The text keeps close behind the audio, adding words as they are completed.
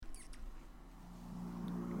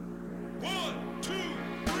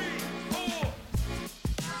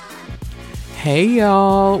Hey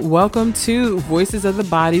y'all, welcome to Voices of the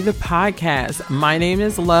Body, the podcast. My name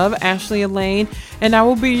is Love Ashley Elaine, and I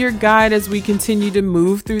will be your guide as we continue to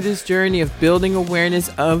move through this journey of building awareness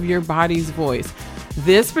of your body's voice.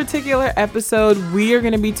 This particular episode, we are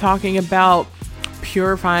going to be talking about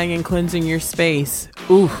purifying and cleansing your space.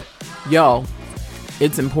 Ooh, y'all,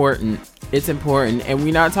 it's important. It's important. And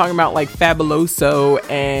we're not talking about like Fabuloso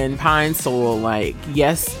and Pine Sol, like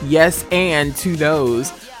yes, and to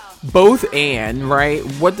those. Both and, right?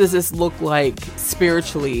 What does this look like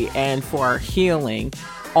spiritually and for our healing?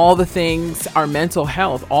 All the things, our mental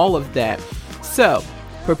health, all of that. So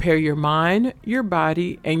prepare your mind, your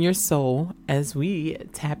body, and your soul as we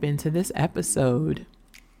tap into this episode.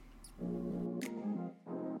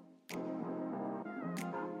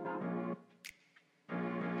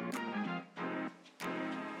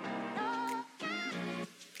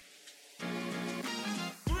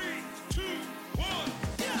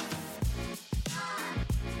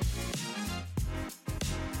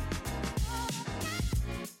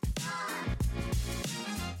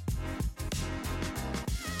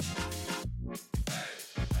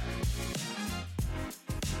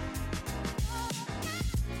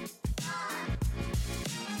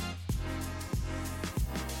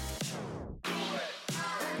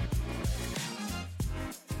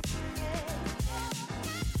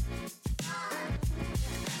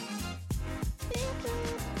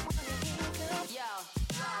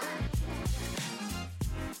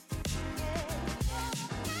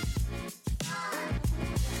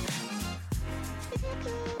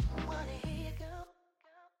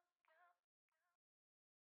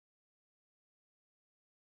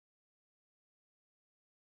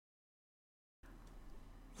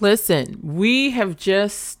 Listen, we have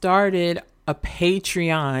just started a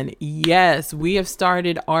Patreon. Yes, we have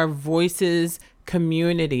started our Voices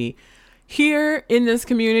community. Here in this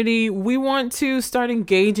community, we want to start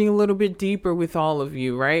engaging a little bit deeper with all of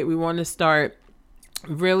you, right? We want to start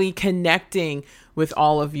really connecting with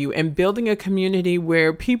all of you and building a community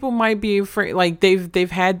where people might be afraid, like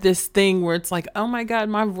they've had this thing where it's like, oh my God,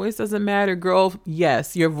 my voice doesn't matter. Girl,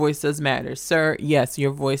 yes, your voice does matter. Sir, yes,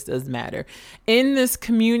 your voice does matter. In this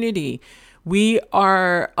community, we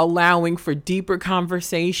are allowing for deeper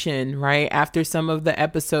conversation, right? After some of the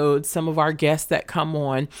episodes, some of our guests that come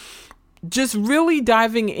on, just really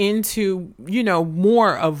diving into,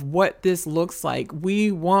 more of what this looks like.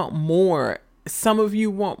 We want more. Some of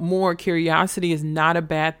you want more. Curiosity is not a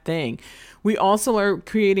bad thing. We also are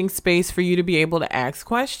creating space for you to be able to ask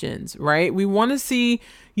questions, right? We want to see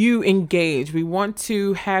you engage. We want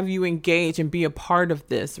to have you engage and be a part of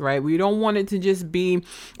this, right? We don't want it to just be,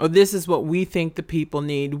 oh, this is what we think the people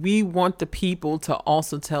need. We want the people to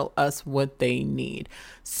also tell us what they need.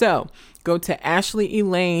 So go to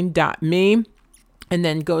ashleyelaine.me and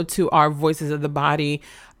then go to our Voices of the Body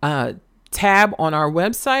tab on our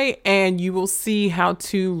website, and you will see how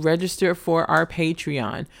to register for our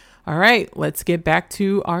Patreon. All right, let's get back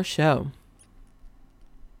to our show.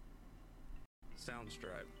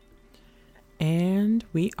 Soundstripe. And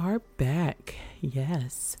we are back.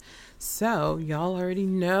 Yes. So y'all already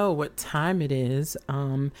know what time it is.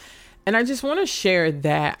 And I just want to share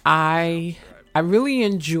that I really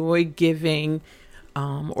enjoy giving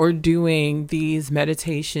or doing these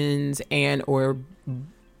meditations and or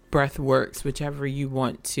breath works, whichever you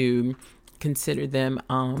want to consider them,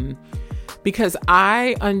 because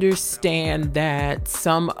I understand that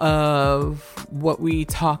some of what we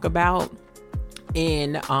talk about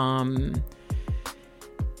in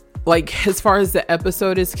like as far as the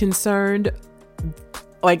episode is concerned,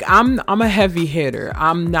 like I'm a heavy hitter.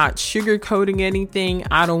 I'm not sugarcoating anything.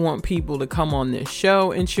 I don't want people to come on this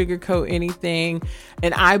show and sugarcoat anything.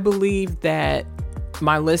 And I believe that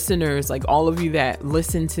my listeners, like all of you that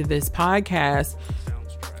listen to this podcast,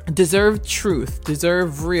 deserve truth,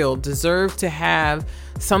 deserve real, deserve to have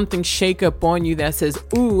something shake up on you that says,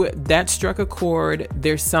 ooh, that struck a chord.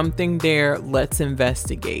 There's something there. Let's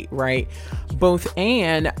investigate, right? Both.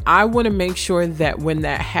 And I want to make sure that when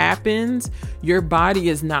that happens, your body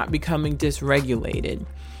is not becoming dysregulated,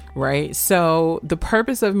 right? So the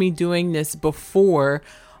purpose of me doing this before,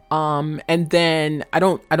 and then I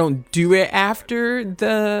don't do it after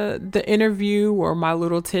the interview or my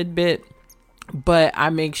little tidbit, but I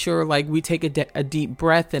make sure like we take a deep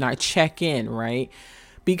breath and I check in, right?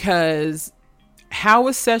 Because how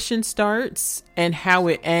a session starts and how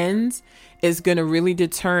it ends is going to really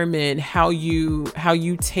determine how you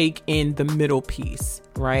take in the middle piece,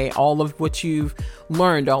 right? All of what you've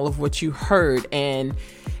learned, all of what you heard, and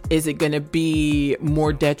is it going to be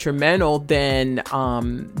more detrimental than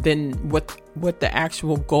what the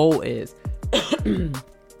actual goal is?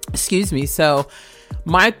 Excuse me. So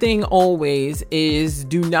my thing always is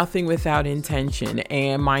do nothing without intention.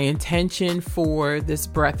 And my intention for this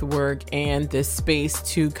breath work and this space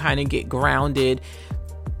to kind of get grounded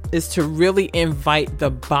is to really invite the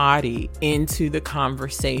body into the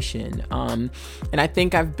conversation. And I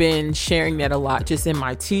think I've been sharing that a lot just in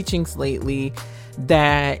my teachings lately,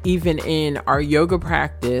 that even in our yoga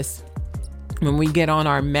practice, when we get on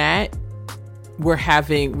our mat, we're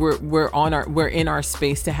in our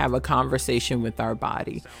space to have a conversation with our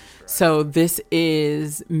body. So this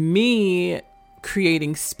is me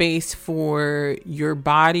creating space for your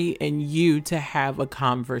body and you to have a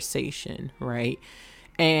conversation, right?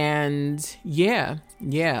 And yeah.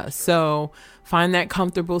 So find that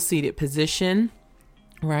comfortable seated position,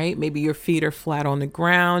 right? Maybe your feet are flat on the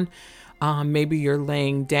ground. Maybe you're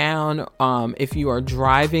laying down. If you are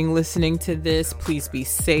driving, listening to this, please be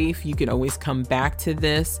safe. You can always come back to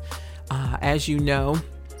this, as you know,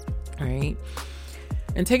 right?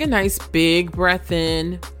 And take a nice big breath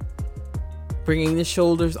in, bringing the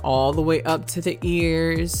shoulders all the way up to the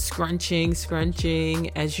ears,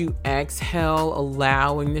 scrunching. As you exhale,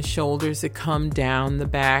 allowing the shoulders to come down the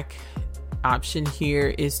back. Option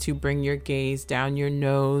here is to bring your gaze down your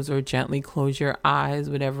nose or gently close your eyes,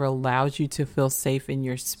 whatever allows you to feel safe in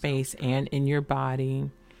your space and in your body.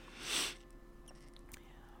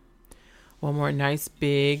 One more nice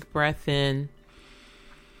big breath in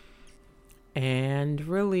and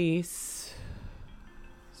release.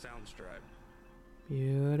 Soundstripe.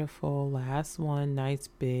 Beautiful. Last one. Nice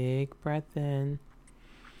big breath in.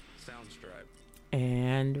 Soundstripe.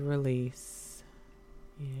 And release.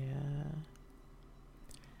 Yeah.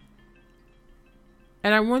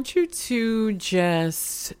 And I want you to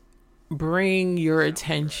just bring your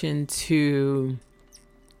attention to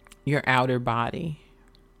your outer body,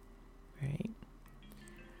 right?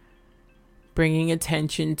 Bringing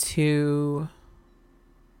attention to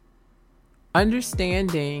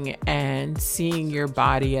understanding and seeing your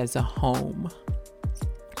body as a home,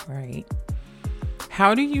 right?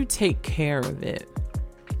 How do you take care of it?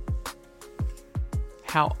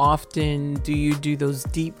 How often do you do those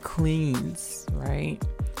deep cleans, right?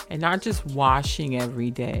 And not just washing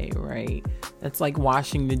every day, right? That's like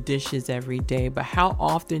washing the dishes every day. But how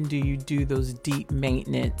often do you do those deep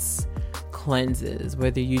maintenance cleanses,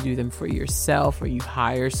 whether you do them for yourself or you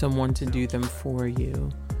hire someone to do them for you?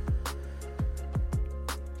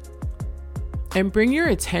 And bring your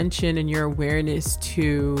attention and your awareness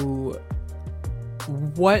to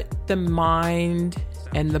what the mind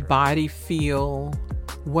and the body feel,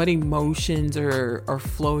 what emotions are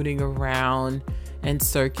floating around and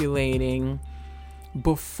circulating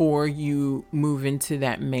before you move into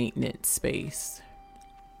that maintenance space.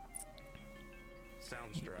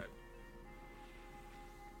 Soundstripe.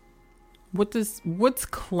 What's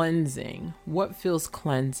cleansing? What feels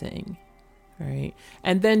cleansing? Right?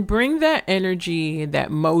 And then bring that energy,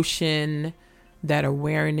 that motion, that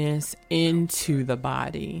awareness into the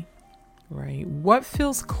body. Right? What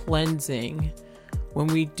feels cleansing when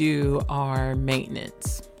we do our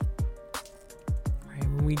maintenance? Right?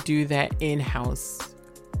 When we do that in-house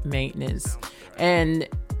maintenance. And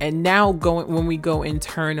now when we go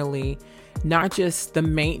internally, not just the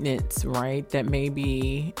maintenance, right? That may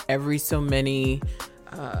be every so many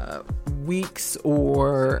weeks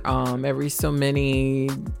or every so many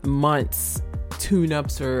months,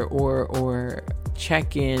 tune-ups or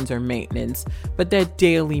check-ins or maintenance, but that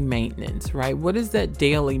daily maintenance, right? What does that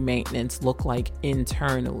daily maintenance look like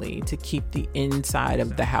internally to keep the inside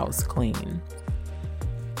of the house clean?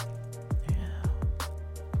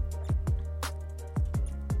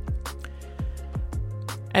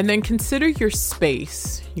 And then consider your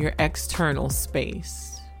space, your external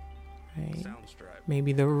space, right?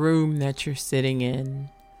 Maybe the room that you're sitting in,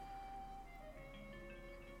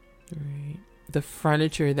 right? The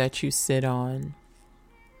furniture that you sit on.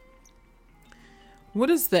 What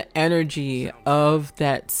is the energy of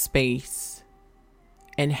that space,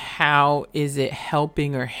 and how is it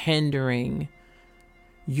helping or hindering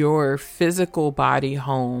your physical body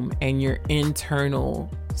home and your internal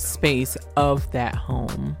space of that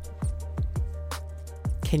home?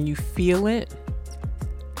 Can you feel it?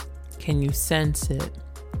 Can you sense it?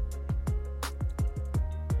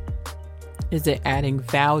 Is it adding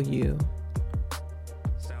value?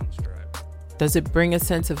 Does it bring a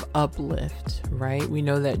sense of uplift, right? We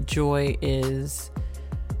know that joy is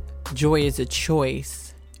a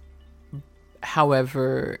choice.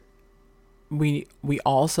 However, we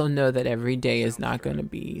also know that every day is not going to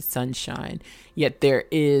be sunshine. Yet there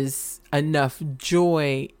is enough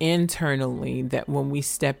joy internally that when we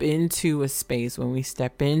step into a space, when we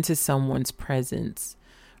step into someone's presence,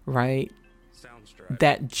 right? Soundstripe.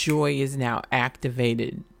 That joy is now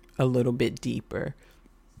activated a little bit deeper.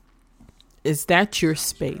 Is that your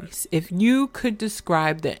space? If you could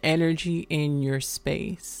describe the energy in your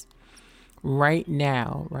space right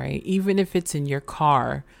now, right? Even if it's in your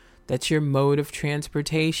car, that's your mode of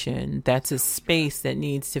transportation. That's a space that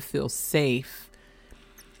needs to feel safe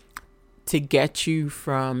to get you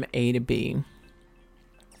from A to B.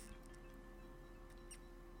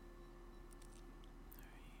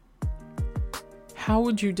 How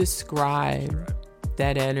would you describe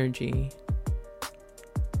that energy?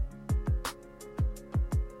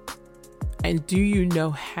 And do you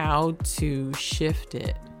know how to shift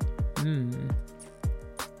it?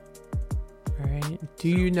 Right? Do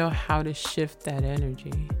you know how to shift that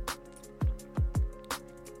energy?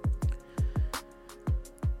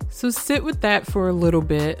 So sit with that for a little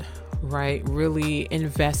bit, right? Really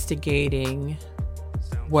investigating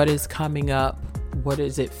what is coming up. What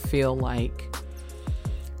does it feel like?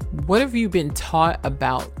 What have you been taught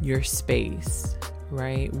about your space,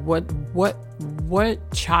 right? What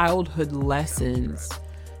childhood lessons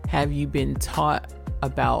have you been taught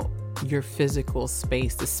about your physical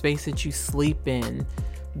space, the space that you sleep in,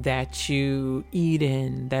 that you eat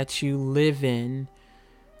in, that you live in,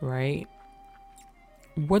 right?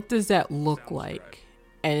 What does that look like?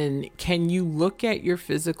 And can you look at your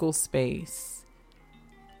physical space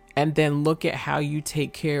and then look at how you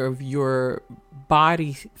take care of your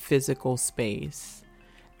body physical space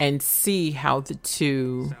and see how the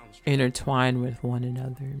two intertwine with one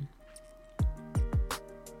another?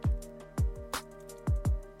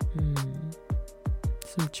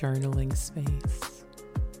 Some journaling space.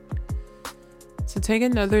 So take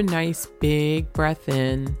another nice big breath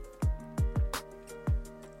in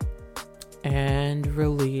and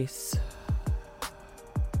release.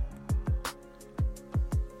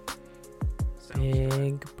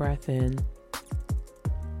 Big breath in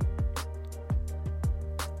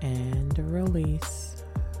and release.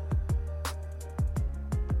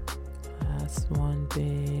 Last one,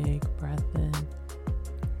 big breath in.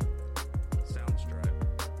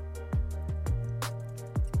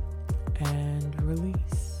 And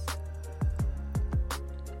release.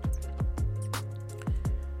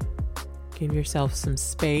 Give yourself some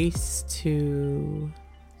space to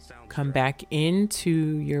come back into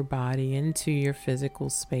your body, into your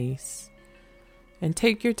physical space. And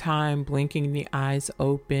take your time blinking the eyes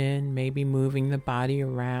open, maybe moving the body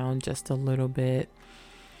around just a little bit.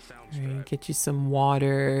 Right, get you some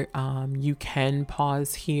water. You can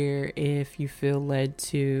pause here if you feel led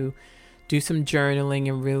to do some journaling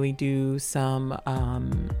and really do some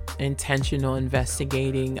intentional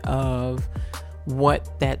investigating of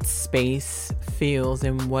what that space feels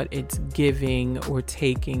and what it's giving or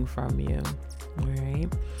taking from you. All right.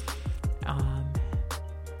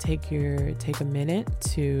 Take a minute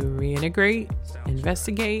to reintegrate,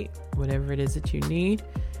 investigate whatever it is that you need,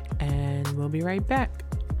 and we'll be right back.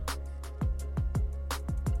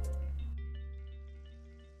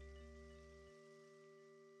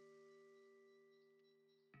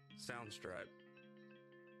 Soundstripe.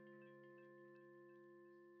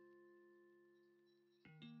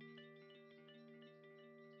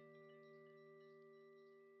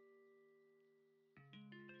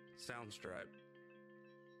 Soundstripe.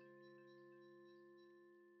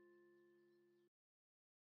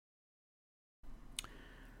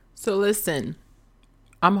 So listen,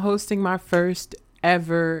 I'm hosting my first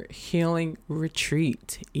ever healing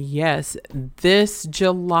retreat. Yes, this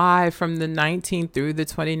July from the 19th through the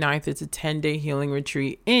 29th, it's a 10-day healing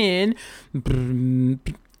retreat in,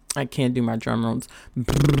 I can't do my drum rolls,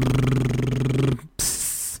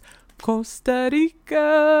 Costa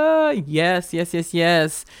Rica. Yes.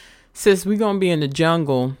 Sis, we gonna be in the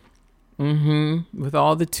jungle, with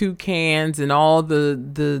all the toucans and all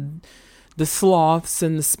the sloths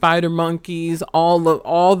and the spider monkeys, all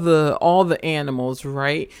the animals,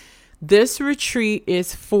 right? This retreat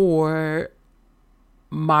is for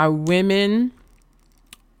my women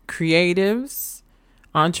creatives,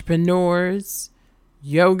 entrepreneurs,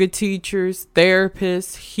 yoga teachers,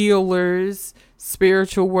 therapists, healers,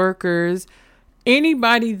 spiritual workers,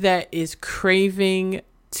 anybody that is craving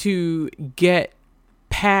to get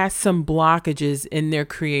past some blockages in their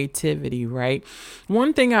creativity, right?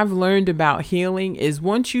 One thing I've learned about healing is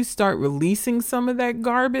once you start releasing some of that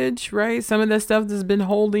garbage, right? Some of that stuff that's been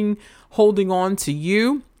holding on to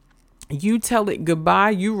you, you tell it goodbye,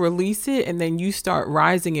 you release it, and then you start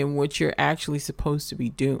rising in what you're actually supposed to be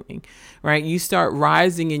doing, right? You start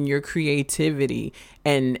rising in your creativity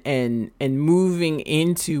and moving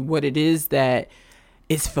into what it is that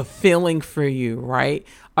is fulfilling for you, right?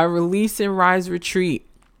 Our Release and Rise retreat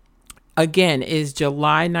again, is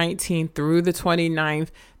July 19th through the 29th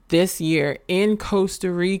this year in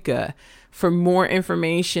Costa Rica. For more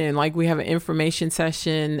information, like we have an information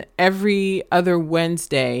session every other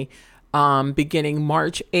Wednesday, beginning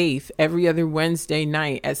March 8th, every other Wednesday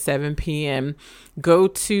night at 7 p.m. Go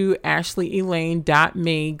to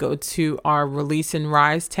ashleyelaine.me, go to our Release and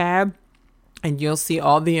Rise tab, and you'll see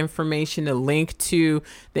all the information, a link to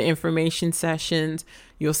the information sessions.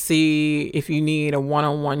 You'll see if you need a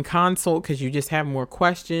one-on-one consult because you just have more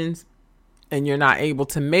questions and you're not able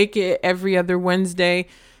to make it every other Wednesday.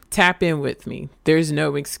 Tap in with me. There's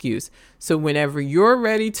no excuse. So whenever you're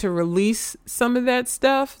ready to release some of that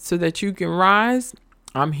stuff so that you can rise,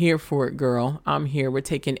 I'm here for it, girl. I'm here. We're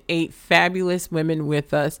taking 8 fabulous women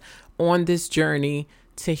with us on this journey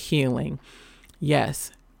to healing.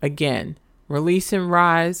 Yes, again, Release and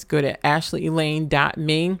Rise. Go to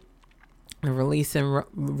ashleyelaine.me, the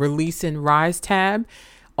Release and Rise tab.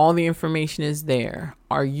 All the information is there.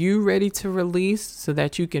 Are you ready to release so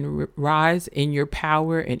that you can rise in your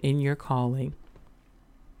power and in your calling?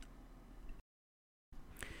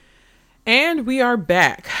 And we are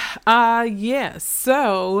back. Yes.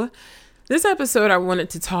 So this episode, I wanted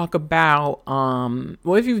to talk about,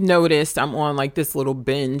 well, if you've noticed, I'm on like this little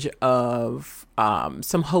binge of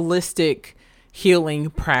some holistic healing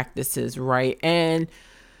practices, right? And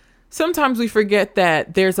sometimes we forget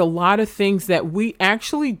that there's a lot of things that we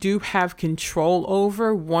actually do have control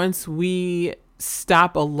over once we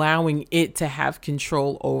stop allowing it to have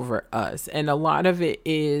control over us. And a lot of it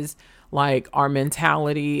is like our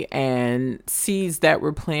mentality and seeds that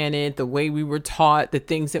were planted, the way we were taught, the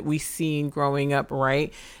things that we seen growing up,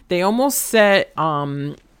 right? They almost set,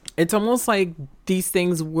 it's almost like these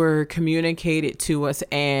things were communicated to us,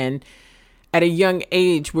 and at a young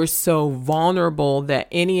age, we're so vulnerable that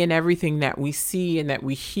any and everything that we see and that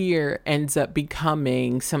we hear ends up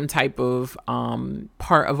becoming some type of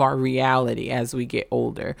part of our reality as we get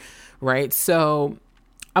older, right? So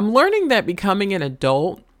I'm learning that becoming an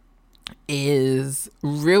adult is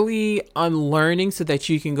really unlearning so that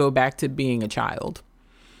you can go back to being a child.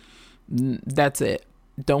 That's it.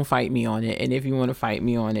 Don't fight me on it. And if you want to fight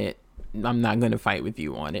me on it, I'm not going to fight with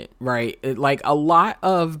you on it, right? Like a lot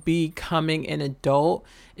of becoming an adult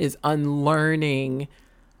is unlearning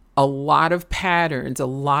a lot of patterns, a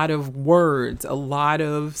lot of words, a lot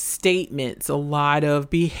of statements, a lot of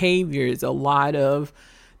behaviors, a lot of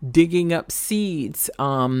digging up seeds,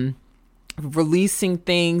 releasing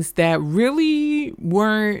things that really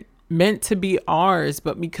weren't meant to be ours,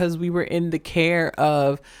 but because we were in the care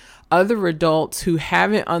of other adults who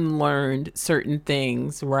haven't unlearned certain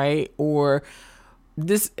things, right? Or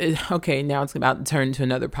this is, okay, now it's about to turn into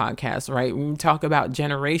another podcast, right? When we talk about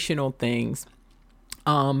generational things,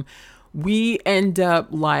 we end up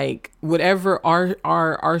like whatever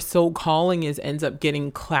our soul calling is ends up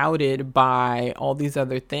getting clouded by all these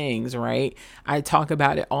other things, right? I talk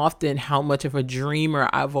about it often, how much of a dreamer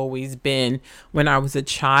I've always been when I was a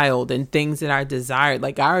child, and things that I desired.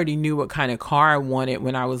 Like I already knew what kind of car I wanted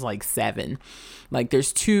when I was like 7. Like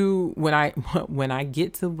there's two, when I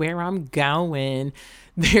get to where I'm going,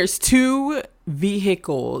 there's 2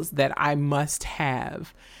 vehicles that I must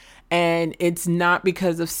have. And it's not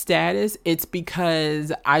because of status. It's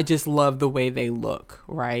because I just love the way they look,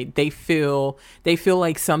 right? They feel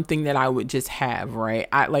like something that I would just have, right?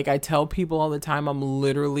 I tell people all the time, I'm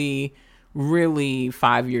literally really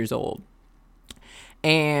 5 years old.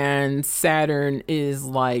 And Saturn is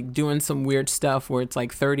like doing some weird stuff where it's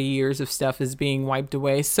like 30 years of stuff is being wiped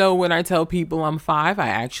away. So when I tell people I'm 5, I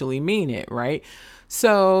actually mean it, right?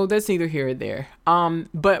 So that's neither here or there.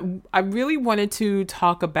 But I really wanted to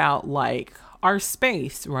talk about like our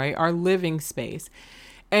space, right? Our living space.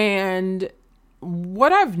 And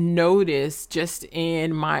what I've noticed just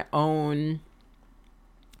in my own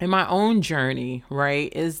journey,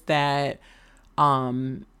 right, is that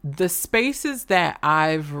the spaces that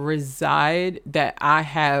I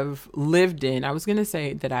have lived in, I was going to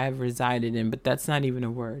say that I have resided in, but that's not even a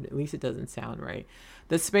word. At least it doesn't sound right.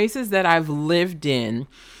 The spaces that I've lived in,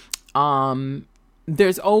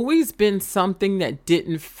 there's always been something that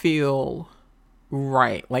didn't feel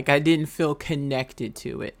right. Like I didn't feel connected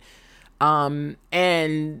to it.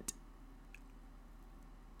 And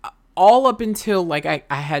all up until like I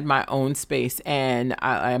had my own space, and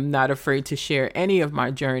I'm not afraid to share any of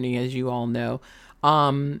my journey, as you all know.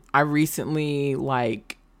 I recently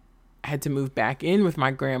had to move back in with my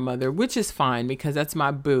grandmother, which is fine because that's my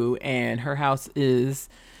boo, and her house is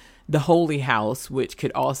the holy house, which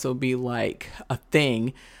could also be like a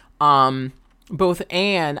thing. Both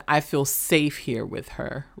and I feel safe here with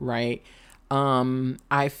her, right?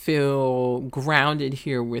 I feel grounded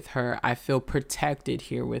here with her. I feel protected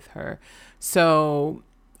here with her. So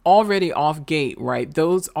already off gate, right?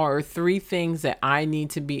 Those are three things that I need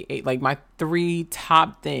to be, like my three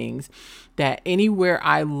top things, that anywhere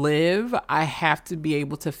I live, I have to be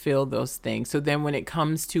able to feel those things. So then when it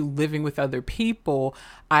comes to living with other people,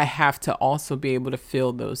 I have to also be able to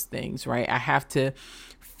feel those things, right? I have to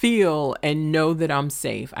feel and know that I'm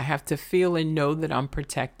safe. I have to feel and know that I'm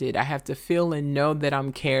protected. I have to feel and know that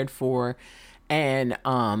I'm cared for and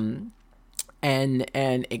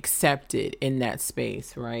accepted in that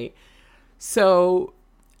space, right? So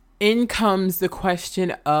in comes the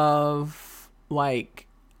question of like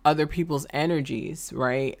other people's energies,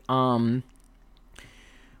 right?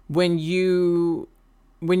 When you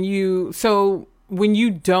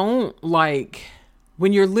don't like,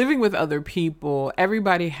 when you're living with other people,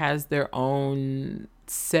 everybody has their own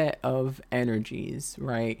set of energies,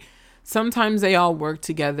 right? Sometimes they all work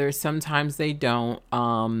together, sometimes they don't.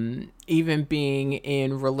 Even being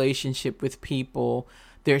in relationship with people,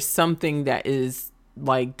 there's something that is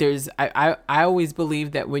like, I always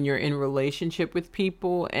believe that when you're in relationship with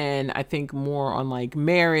people, and I think more on like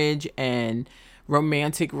marriage and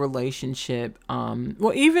romantic relationship,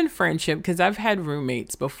 well, even friendship, because I've had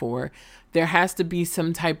roommates before, there has to be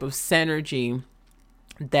some type of synergy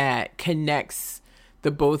that connects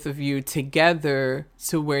the both of you together,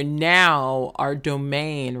 to where now our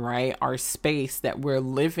domain, right, our space that we're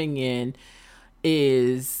living in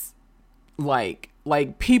is like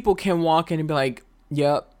people can walk in and be like,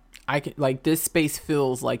 yep, I can, like, this space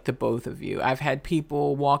feels like the both of you. I've had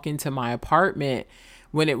people walk into my apartment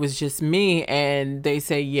when it was just me, and they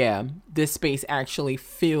say, yeah, this space actually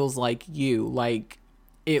feels like you. Like,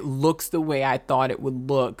 it looks the way I thought it would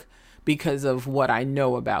look because of what I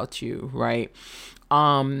know about you, right?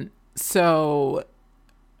 So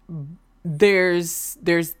there's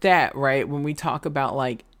that, right? When we talk about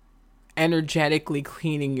like energetically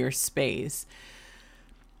cleaning your space,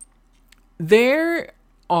 there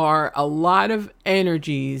are a lot of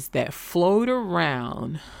energies that float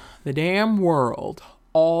around the damn world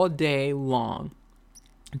all day long.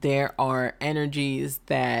 There are energies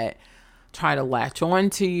that try to latch on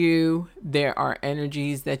to you. There are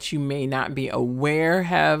energies that you may not be aware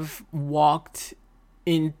have walked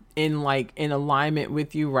in alignment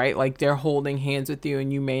with you, right? Like they're holding hands with you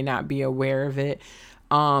and you may not be aware of it.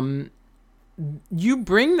 You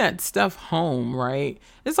bring that stuff home, right?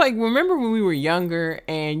 It's like, remember when we were younger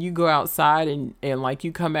and you go outside and like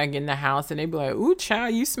you come back in the house and they be like, ooh,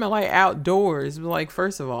 child, you smell like outdoors. But like,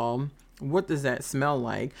 first of all, what does that smell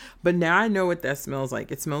like? But now I know what that smells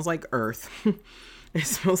like. It smells like earth. It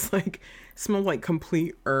smells like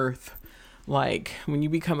complete earth. Like when you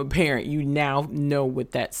become a parent, you now know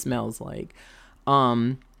what that smells like.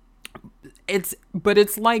 It's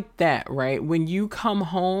like that, right? When you come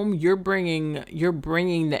home, you're bringing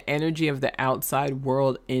the energy of the outside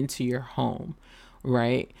world into your home,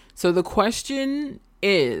 right? So the question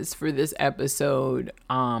is for this episode,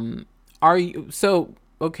 okay,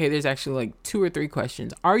 there's actually like 2 or 3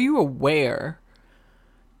 questions. Are you aware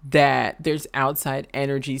that there's outside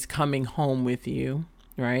energies coming home with you,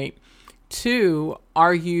 right? 2,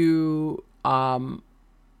 are you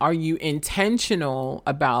intentional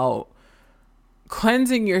about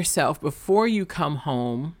cleansing yourself before you come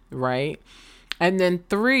home, right? And then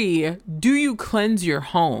 3, do you cleanse your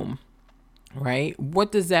home, right?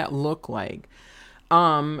 What does that look like?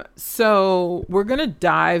 So we're going to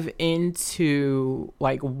dive into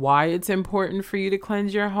like why it's important for you to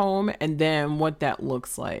cleanse your home and then what that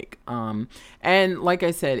looks like. And like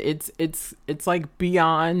I said, it's like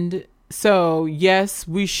beyond. So yes,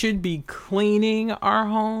 we should be cleaning our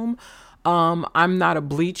home. I'm not a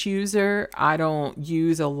bleach user. I don't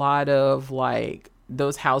use a lot of like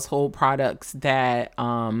those household products that,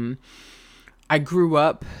 I grew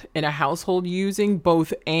up in a household using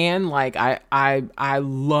both, and like I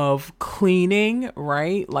love cleaning,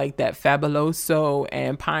 right? Like that Fabuloso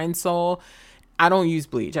and Pine Sol. I don't use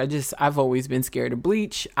bleach. I've always been scared of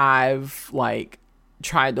bleach. I've like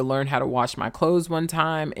tried to learn how to wash my clothes one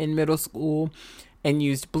time in middle school and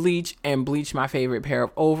used bleach and bleached my favorite pair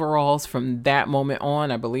of overalls. From that moment on,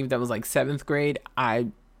 I believe that was like 7th grade. I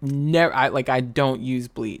don't use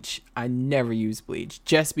bleach. I never use bleach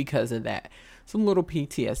just because of that. Some little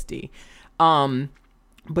PTSD.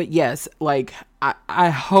 But yes, like I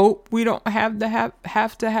hope we don't have to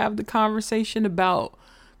have the conversation about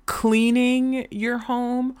cleaning your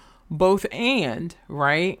home, both and,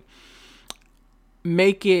 right?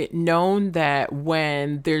 make it known that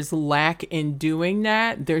when there's lack in doing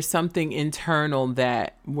that, there's something internal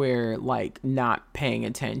that we're like not paying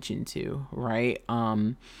attention to, right?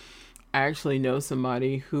 I actually know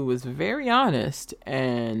somebody who was very honest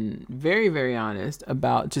and very, very honest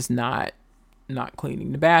about just not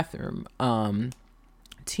cleaning the bathroom.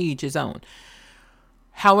 To each his own.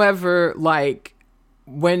 However, like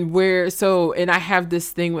when and I have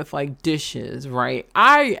this thing with like dishes, right?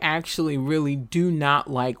 I actually really do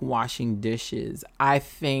not like washing dishes. I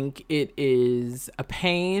think it is a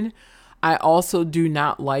pain. I also do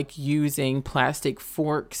not like using plastic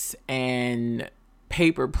forks and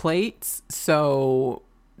paper plates. So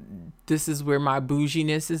this is where my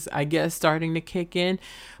bouginess is, I guess, starting to kick in.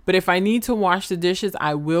 But if I need to wash the dishes,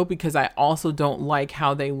 I will, because I also don't like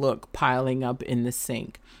how they look piling up in the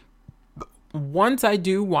sink. Once I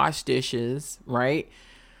do wash dishes, right,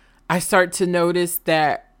 I start to notice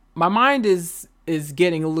that my mind is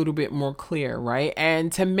getting a little bit more clear, right?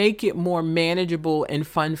 And to make it more manageable and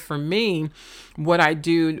fun for me, what I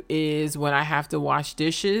do is when I have to wash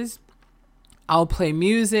dishes, I'll play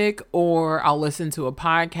music, or I'll listen to a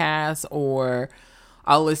podcast, or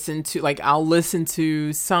I'll listen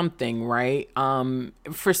to something, right?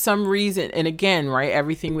 For some reason, and again, right,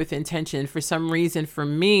 everything with intention. For some reason, for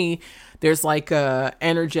me, there's like a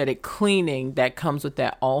energetic cleaning that comes with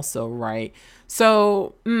that also, right?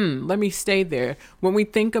 So, let me stay there. When we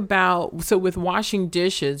think about, so with washing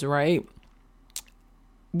dishes, right,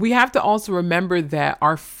 we have to also remember that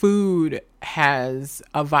our food has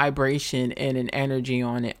a vibration and an energy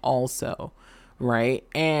on it also, right?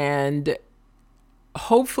 And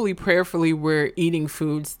hopefully, prayerfully, we're eating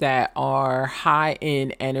foods that are high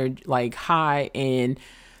in energy, like high in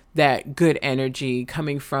that good energy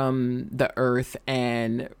coming from the earth,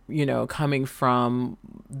 and coming from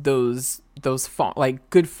those like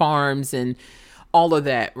good farms and all of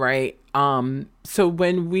that, right? So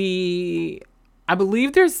I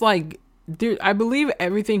believe I believe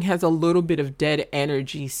everything has a little bit of dead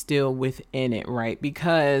energy still within it, right?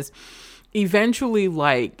 Because eventually,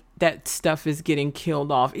 like, that stuff is getting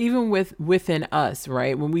killed off, even within us,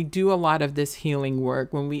 right? When we do a lot of this healing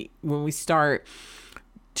work, when we start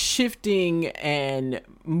shifting and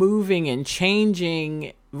moving and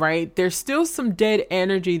changing, right, there's still some dead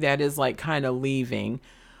energy that is like kind of leaving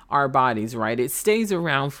our bodies, right? It stays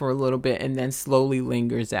around for a little bit and then slowly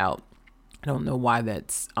lingers out. I don't know why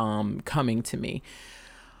that's coming to me.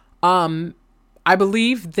 I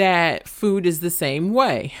believe that food is the same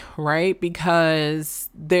way, right? Because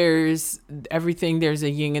there's everything. There's a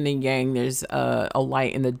yin and a yang. There's a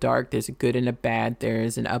light and the dark. There's a good and a bad.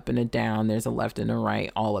 There's an up and a down. There's a left and a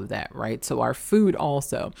right. All of that, right? So our food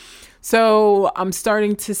also. So I'm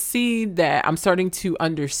starting to see that. I'm starting to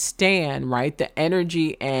understand, right? The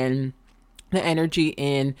energy in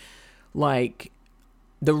like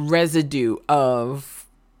the residue of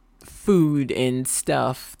food and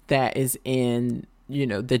stuff that is in,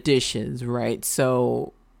 the dishes, right?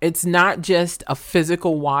 So it's not just a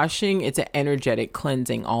physical washing, it's an energetic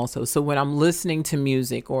cleansing also. So when I'm listening to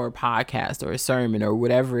music or a podcast or a sermon or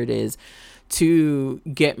whatever it is to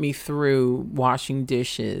get me through washing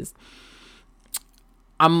dishes,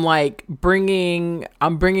 I'm bringing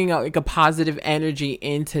like a positive energy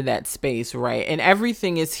into that space, right? And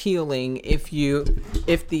everything is healing if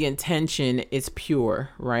the intention is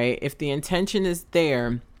pure, right? If the intention is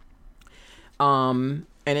there, and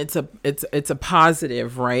it's a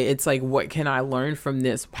positive, right? It's like, what can I learn from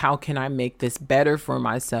this? How can I make this better for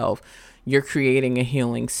myself? You're creating a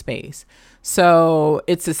healing space. So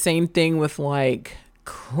it's the same thing with like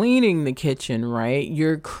cleaning the kitchen, right?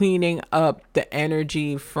 You're cleaning up the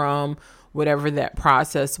energy from whatever that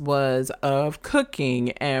process was of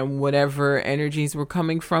cooking and whatever energies were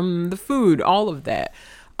coming from the food, all of that.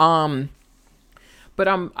 But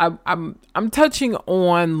I'm touching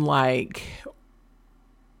on like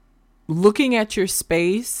looking at your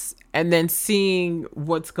space and then seeing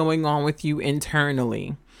what's going on with you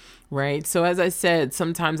internally, right? So as I said,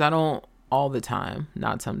 sometimes I don't, all the time,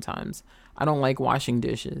 not sometimes, I don't like washing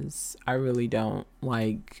dishes. I really don't.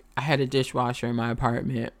 Like, I had a dishwasher in my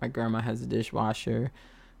apartment. My grandma has a dishwasher.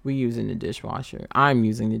 We using the dishwasher. I'm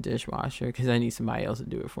using the dishwasher because I need somebody else to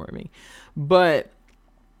do it for me. But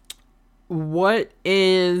what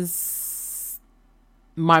is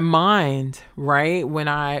my mind, right? When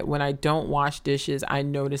I don't wash dishes, I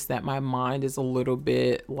notice that my mind is a little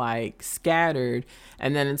bit like scattered.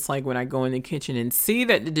 And then it's like when I go in the kitchen and see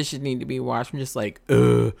that the dishes need to be washed, I'm just like,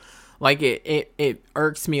 ugh. Like it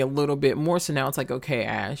irks me a little bit more. So now it's like, okay,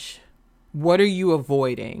 Ash, what are you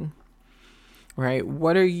avoiding? Right?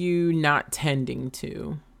 What are you not tending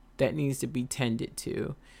to that needs to be tended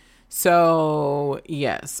to. So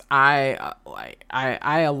yes, I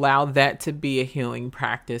allow that to be a healing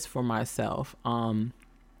practice for myself.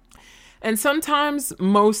 And sometimes,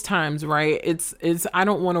 most times, right, it's I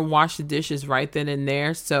don't want to wash the dishes right then and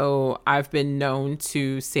there, so I've been known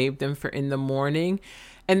to save them for in the morning.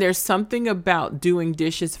 And there's something about doing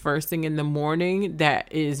dishes first thing in the morning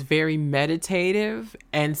that is very meditative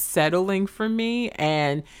and settling for me.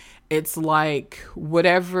 And it's like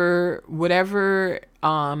whatever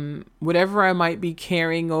I might be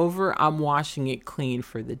carrying over, I'm washing it clean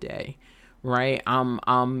for the day. Right?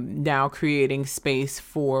 I'm now creating space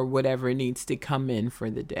for whatever needs to come in for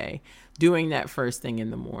the day. Doing that first thing in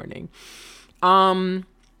the morning.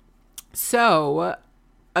 So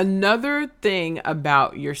another thing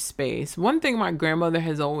about your space, one thing my grandmother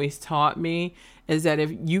has always taught me is that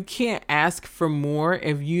if you can't ask for more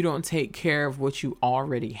if you don't take care of what you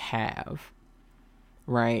already have.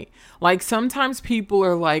 Right? Like sometimes people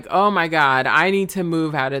are like, oh my God, I need to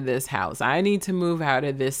move out of this house. I need to move out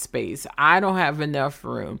of this space. I don't have enough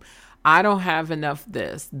room. I don't have enough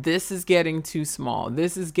this. This is getting too small.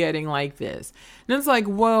 This is getting like this. And it's like,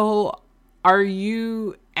 well, are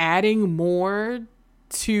you adding more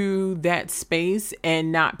to that space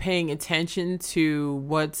and not paying attention to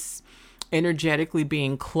what's energetically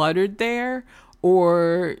being cluttered there?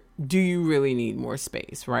 Or do you really need more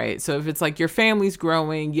space, right? So if it's like your family's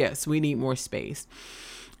growing, yes, we need more space.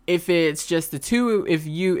 If it's just the two, if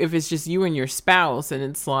it's just you and your spouse and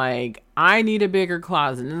it's like, I need a bigger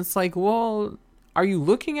closet. And it's like, well, are you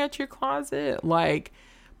looking at your closet? Like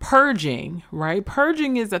purging, right?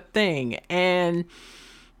 Purging is a thing. And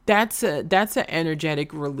that's an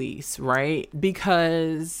energetic release, right?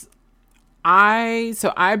 Because I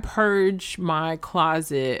purge my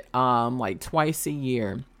closet like twice a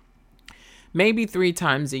year, maybe 3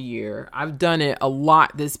 times a year. I've done it a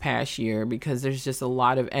lot this past year because there's just a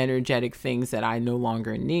lot of energetic things that I no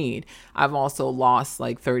longer need. I've also lost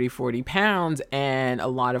like 30-40 pounds, and a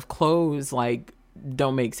lot of clothes like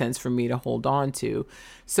don't make sense for me to hold on to.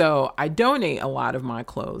 So I donate a lot of my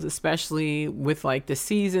clothes, especially with like the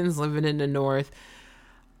seasons living in the North.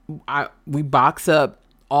 We box up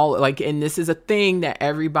all, like, and this is a thing that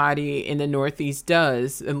everybody in the Northeast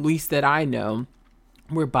does, at least that I know.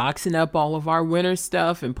 We're boxing up all of our winter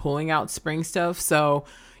stuff and pulling out spring stuff. So,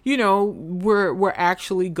 you know, we're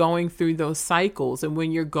actually going through those cycles. And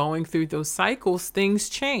when you're going through those cycles, things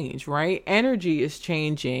change, right? Energy is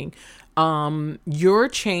changing. You're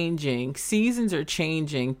changing, seasons are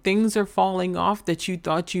changing, things are falling off that you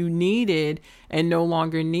thought you needed and no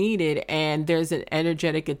longer needed. And there's an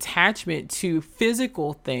energetic attachment to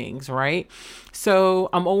physical things, right?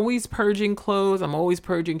 So I'm always purging clothes. I'm always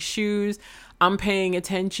purging shoes. I'm paying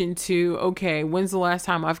attention to, okay, when's the last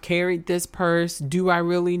time I've carried this purse? Do I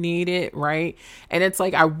really need it? Right. And it's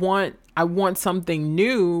like, I want something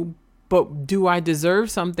new, but do I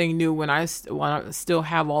deserve something new when I still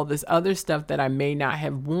have all this other stuff that I may not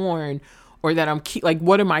have worn, or that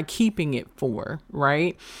what am I keeping it for?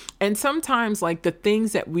 Right. And sometimes like the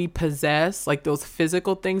things that we possess, like those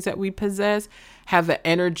physical things that we possess, have an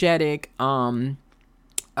energetic,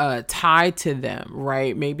 tied to them,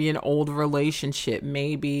 right? Maybe an old relationship,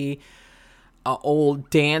 maybe an old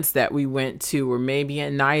dance that we went to, or maybe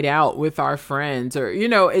a night out with our friends, or, you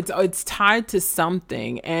know, it's tied to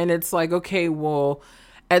something. And it's like, okay, well,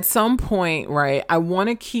 at some point, right, I want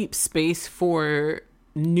to keep space for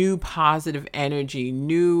new positive energy,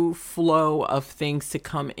 new flow of things to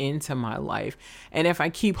come into my life. And if I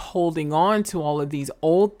keep holding on to all of these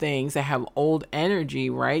old things that have old energy,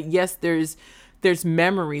 right? Yes, there's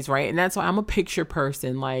memories, right? And that's why I'm a picture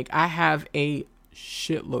person. Like I have a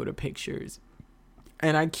shitload of pictures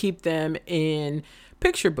and I keep them in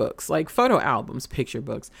picture books, like photo albums,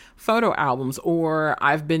 or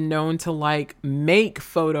I've been known to like make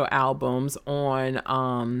photo albums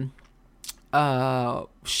on,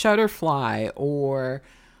 Shutterfly or,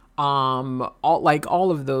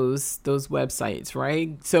 all of those websites,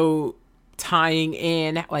 right? So tying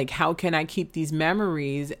in, like, how can I keep these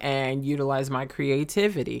memories and utilize my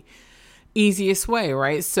creativity? Easiest way,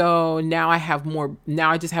 right? So now I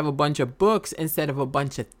just have a bunch of books instead of a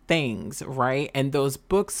bunch of things, right? And those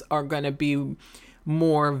books are going to be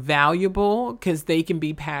more valuable because they can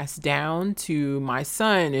be passed down to my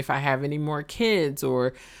son if I have any more kids,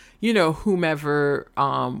 or, you know, whomever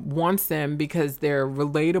wants them, because they're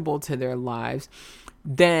relatable to their lives,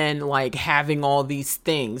 than like having all these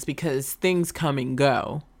things, because things come and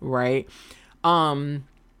go, right?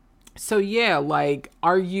 So yeah, like,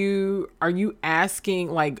 are you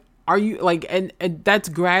asking, like, are you like, and that's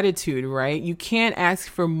gratitude, right? You can't ask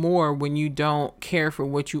for more when you don't care for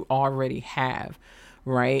what you already have,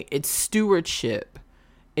 right? It's stewardship,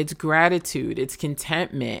 it's gratitude, it's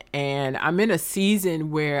contentment. And I'm in a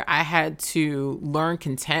season where I had to learn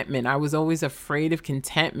contentment. I was always afraid of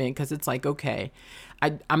contentment because it's like, okay,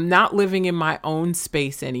 I'm not living in my own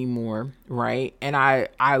space anymore, right? And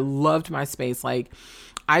I loved my space. Like,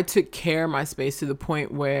 I took care of my space to the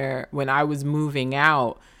point where when I was moving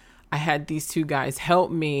out, I had these two guys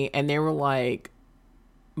help me, and they were like,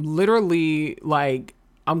 literally, like,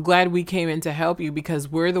 I'm glad we came in to help you because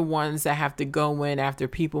we're the ones that have to go in after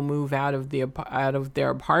people move out of their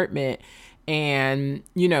apartment and,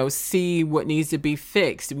 you know, see what needs to be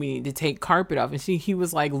fixed. We need to take carpet off. And he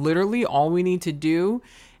was like, literally, all we need to do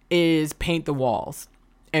is paint the walls,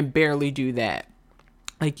 and barely do that.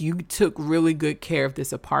 Like, you took really good care of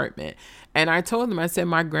this apartment. And I told them, I said,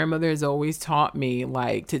 my grandmother has always taught me,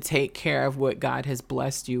 like, to take care of what God has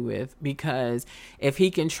blessed you with, because if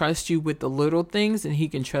he can trust you with the little things, then he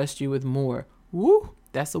can trust you with more. Woo,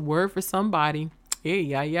 that's a word for somebody.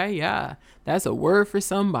 Yeah. That's a word for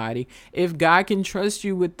somebody. If God can trust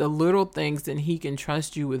you with the little things, then he can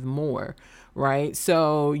trust you with more, right?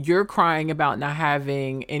 So you're crying about not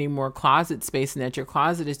having any more closet space and that your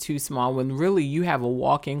closet is too small, when really you have a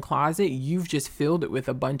walk-in closet. You've just filled it with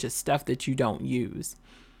a bunch of stuff that you don't use.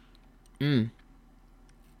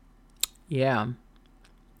 Yeah.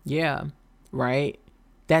 Right?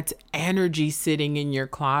 That's energy sitting in your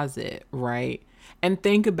closet, right? And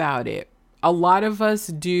think about it. A lot of us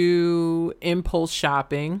do impulse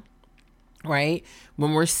shopping, right?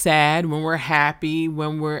 When we're sad, when we're happy,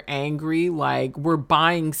 when we're angry, like, we're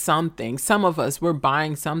buying something. Some of us, we're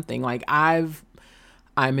buying something. Like, I'm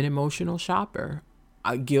an emotional shopper.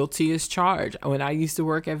 Guilty as charged. When I used to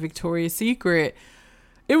work at Victoria's Secret,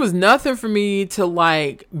 it was nothing for me to,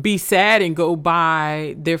 like, be sad and go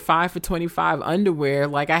buy their 5 for $25 underwear.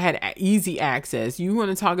 Like, I had easy access. You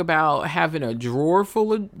want to talk about having a drawer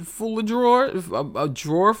full of drawers, a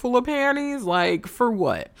drawer full of panties? Like, for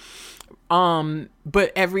what?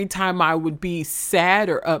 But every time I would be sad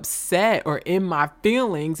or upset or in my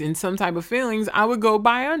feelings, in some type of feelings, I would go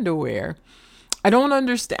buy underwear. I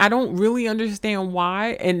don't really understand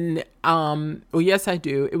why. And, well, yes, I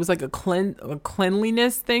do. It was like a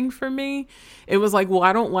cleanliness thing for me. It was like, well,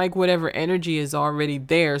 I don't like whatever energy is already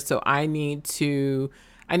there. So I need to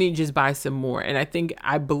just buy some more. And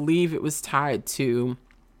I believe it was tied to,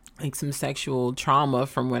 like, some sexual trauma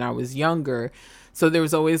from when I was younger. So there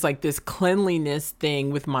was always, like, this cleanliness thing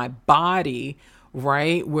with my body,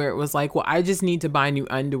 right? Where it was like, well, I just need to buy new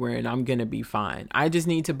underwear and I'm going to be fine. I just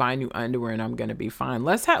need to buy new underwear and I'm going to be fine.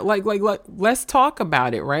 Let's let's talk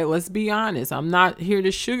about it, right? Let's be honest. I'm not here to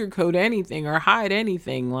sugarcoat anything or hide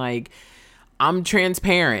anything. Like, I'm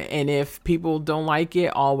transparent. And if people don't like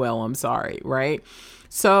it, all well, I'm sorry, right?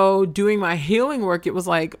 So doing my healing work, it was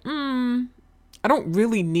like, I don't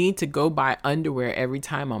really need to go buy underwear every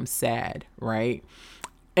time I'm sad, right?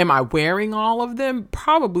 Am I wearing all of them?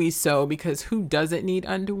 Probably so, because who doesn't need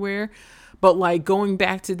underwear? But, like, going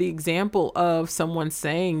back to the example of someone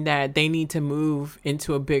saying that they need to move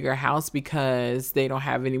into a bigger house because they don't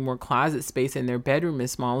have any more closet space and their bedroom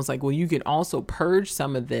is small. It's like, well, you can also purge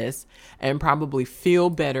some of this and probably feel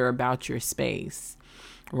better about your space,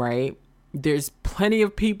 right? There's plenty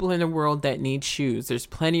of people in the world that need shoes. There's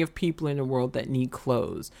plenty of people in the world that need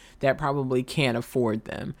clothes that probably can't afford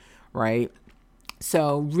them, right?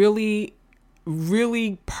 So really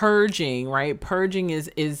purging, right? Purging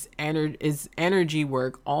is energy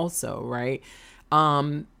work also, right?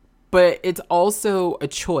 But it's also a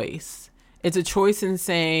choice. It's a choice in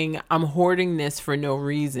saying, I'm hoarding this for no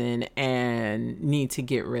reason and need to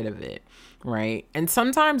get rid of it, right? And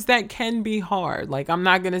sometimes that can be hard. Like, I'm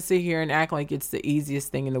not going to sit here and act like it's the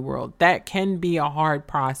easiest thing in the world. That can be a hard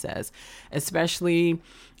process, especially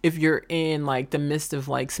if you're in, like, the midst of,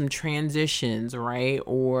 like, some transitions, right?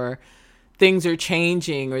 Or things are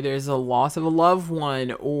changing, or there's a loss of a loved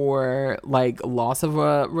one, or, like, loss of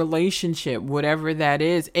a relationship, whatever that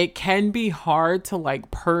is. It can be hard to, like,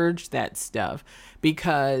 purge that stuff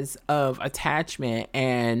because of attachment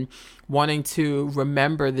and wanting to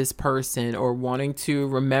remember this person, or wanting to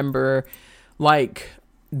remember, like,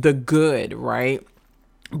 the good, right?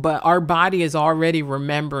 But our body is already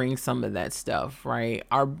remembering some of that stuff, right?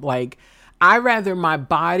 I rather my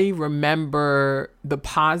body remember the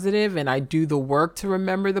positive, and I do the work to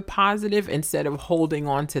remember the positive, instead of holding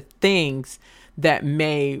on to things that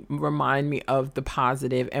may remind me of the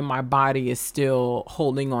positive and my body is still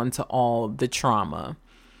holding on to all the trauma.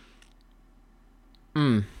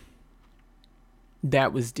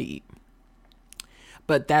 That was deep.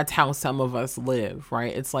 But that's how some of us live,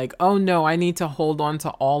 right? It's like, oh no, I need to hold on to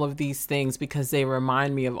all of these things because they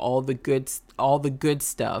remind me of all the good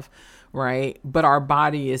stuff, right? But our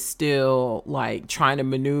body is still like trying to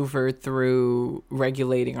maneuver through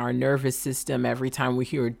regulating our nervous system. Every time we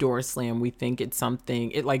hear a door slam, we think it's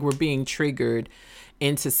something, it like we're being triggered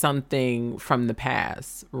into something from the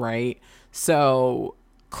past, right? So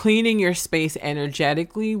cleaning your space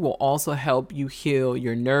energetically will also help you heal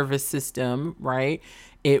your nervous system, right?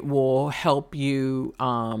 It will help you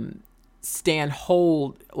hold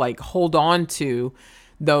on to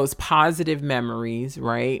those positive memories,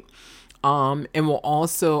 right? And will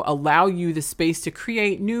also allow you the space to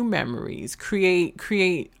create new memories, create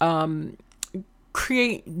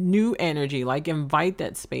new energy, like invite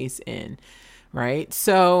that space in, right?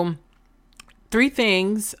 So 3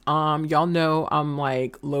 things. Y'all know I'm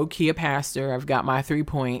like low key a pastor. I've got my 3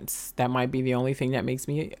 points. That might be the only thing that makes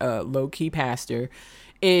me a low key pastor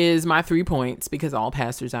is my 3 points, because all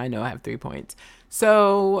pastors I know have 3 points.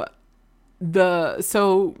 So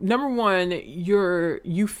number 1,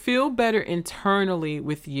 you feel better internally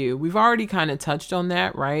with you. We've already kind of touched on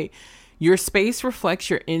that, right? Your space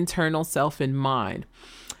reflects your internal self and mind.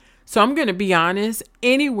 So I'm going to be honest,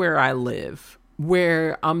 anywhere I live,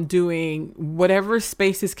 where I'm doing whatever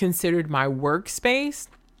space is considered my workspace,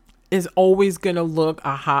 is always going to look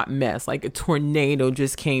a hot mess. Like a tornado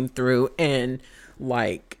just came through and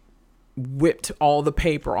like whipped all the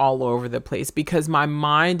paper all over the place, because my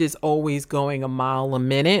mind is always going a mile a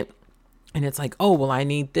minute. And it's like, oh, well, I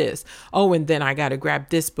need this. Oh, and then I got to grab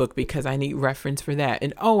this book because I need reference for that.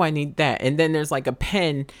 And oh, I need that. And then there's like a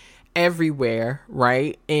pen everywhere,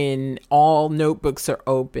 right? And all notebooks are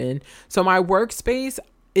open. So my workspace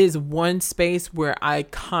is one space where I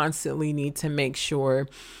constantly need to make sure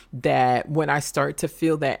that when I start to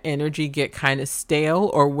feel that energy get kind of stale,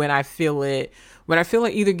 or when I feel it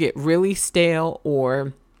either get really stale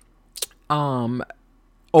or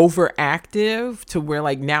overactive to where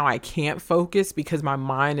like now I can't focus because my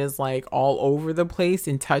mind is like all over the place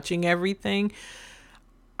and touching everything,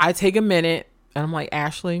 I take a minute and I'm like,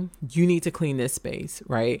 Ashley, you need to clean this space,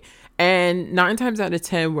 right? And 9 times out of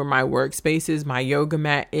 10, where my workspace is, my yoga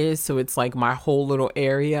mat is. So it's like my whole little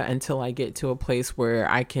area until I get to a place where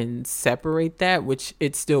I can separate that, which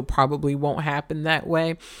it still probably won't happen that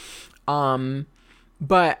way.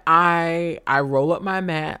 But I roll up my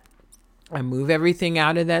mat. I move everything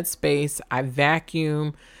out of that space. I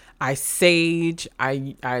vacuum. I sage.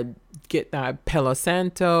 I get Palo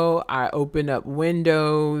Santo. I open up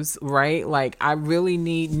windows, right? Like I really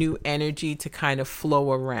need new energy to kind of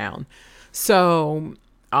flow around. So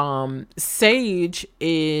sage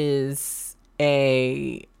is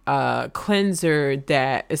a cleanser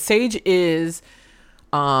sage is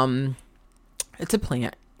it's a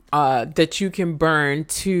plant that you can burn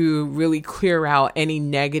to really clear out any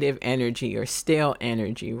negative energy or stale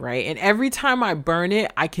energy, right? And every time I burn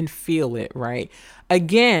it, I can feel it, right?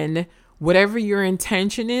 Again, whatever your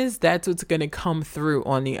intention is, that's what's going to come through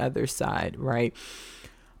on the other side, right?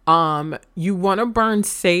 You want to burn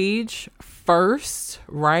sage first,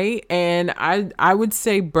 right? And I would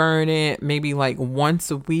say burn it maybe like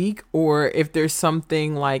once a week, or if there's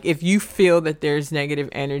something like, if you feel that there's negative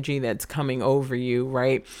energy that's coming over you,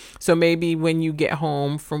 right? So maybe when you get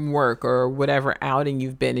home from work or whatever outing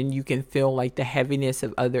you've been and you can feel like the heaviness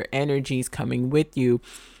of other energies coming with you,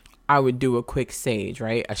 I would do a quick sage,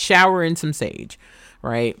 right? A shower and some sage,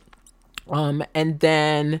 right? And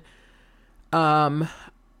then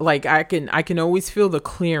like I can always feel the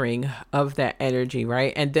clearing of that energy,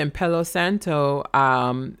 right? And then Palo Santo,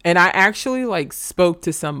 and I actually like spoke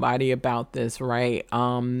to somebody about this, right?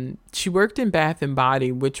 She worked in Bath and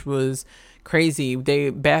Body, which was crazy.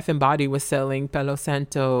 Bath and Body was selling Palo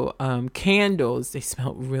Santo candles. They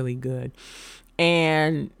smelled really good.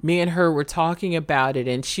 And me and her were talking about it,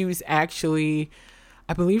 and she was actually,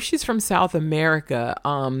 I believe she's from South America.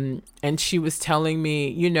 And she was telling me,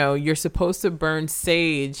 you're supposed to burn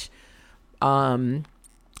sage, and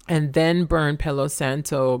then burn Palo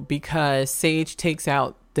Santo, because sage takes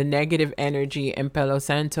out the negative energy and Palo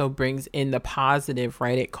Santo brings in the positive,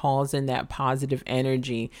 right? It calls in that positive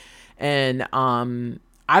energy. And,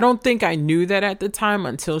 I don't think I knew that at the time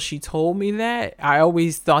until she told me that. I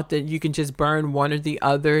always thought that you can just burn one or the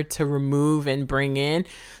other to remove and bring in.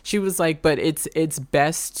 She was like, but it's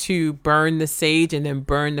best to burn the sage and then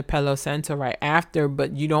burn the Palo Santo right after.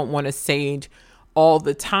 But you don't want to sage all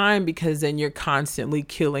the time, because then you're constantly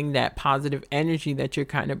killing that positive energy that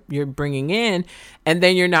you're bringing in. And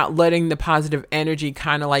then you're not letting the positive energy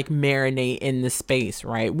kind of like marinate in the space,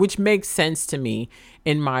 right? Which makes sense to me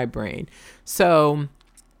in my brain. So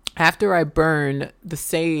after I burn the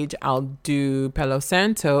sage, I'll do Palo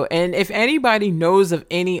Santo. And if anybody knows of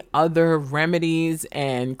any other remedies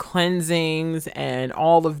and cleansings and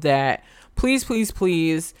all of that, please, please,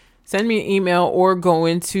 please send me an email or go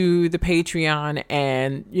into the Patreon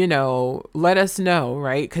and, let us know,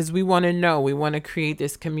 right? Because we want to know. We want to create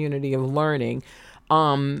this community of learning.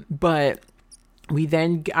 But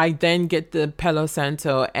I then get the Palo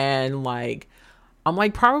Santo and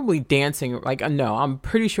I'm probably dancing, no, I'm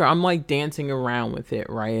pretty sure I'm dancing around with it,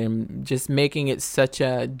 right? I'm just making it such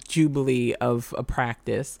a jubilee of a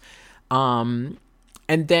practice.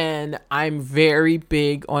 And then I'm very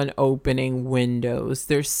big on opening windows.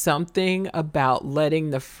 There's something about letting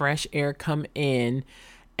the fresh air come in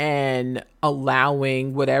and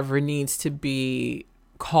allowing whatever needs to be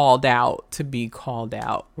called out to be called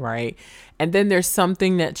out, right? And then there's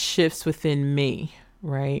something that shifts within me,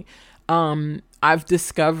 right? I've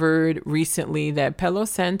discovered recently that Palo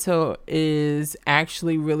Santo is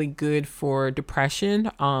actually really good for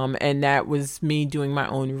depression. And that was me doing my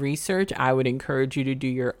own research. I would encourage you to do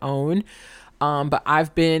your own. But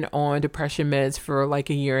I've been on depression meds for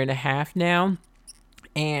a year and a half now.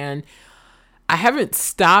 And I haven't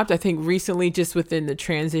stopped. I think recently, just within the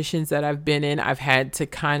transitions that I've been in, I've had to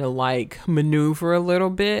kind of maneuver a little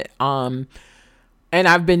bit. And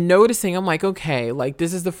I've been noticing, I'm okay,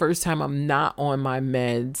 this is the first time I'm not on my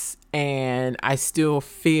meds and I still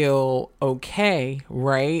feel okay,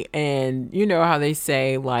 right? And you know how they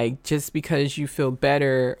say, just because you feel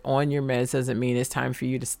better on your meds doesn't mean it's time for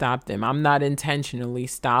you to stop them. I'm not intentionally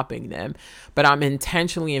stopping them, but I'm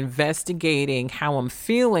intentionally investigating how I'm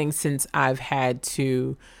feeling since I've had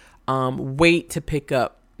to wait to pick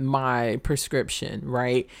up my prescription,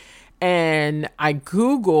 right? And I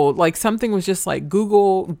Googled, something was just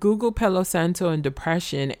Google Palo Santo and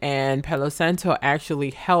depression, and Palo Santo actually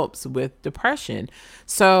helps with depression.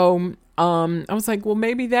 So I was well,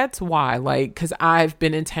 maybe that's why, because I've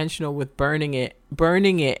been intentional with burning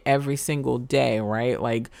it every single day, right?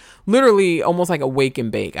 Literally almost like a wake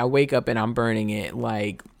and bake. I wake up and I'm burning it.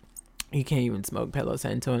 You can't even smoke Palo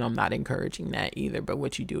Santo, and I'm not encouraging that either, but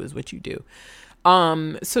what you do is what you do.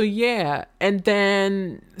 So yeah. And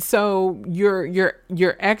then, so your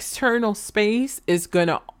external space is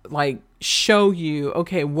gonna show you,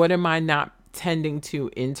 okay, what am I not tending to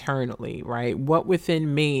internally, right? What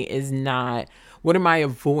within me is not, what am I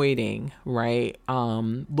avoiding, right?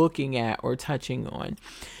 Looking at or touching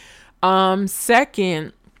on.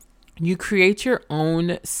 Second, you create your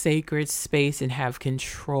own sacred space and have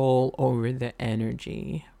control over the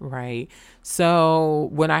energy, right? So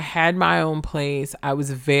when I had my own place, I was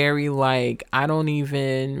very I don't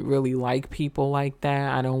even really like people like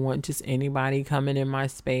that. I don't want just anybody coming in my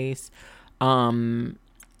space. I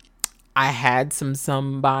had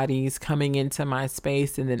somebodies coming into my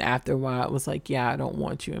space, and then after a while it was yeah, I don't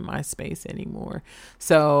want you in my space anymore.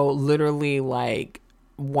 So literally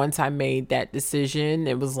once I made that decision,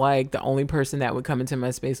 it was the only person that would come into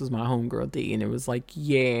my space was my homegirl D. And it was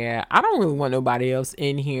yeah, I don't really want nobody else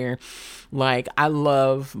in here. I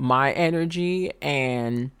love my energy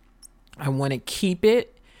and I want to keep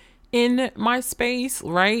it in my space,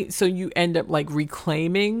 right? So you end up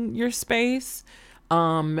reclaiming your space.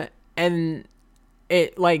 And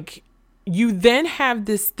it you then have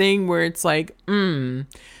this thing where it's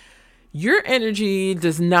your energy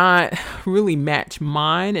does not really match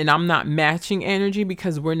mine, and I'm not matching energy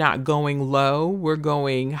because we're not going low, we're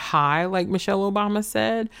going high, like Michelle Obama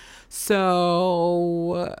said.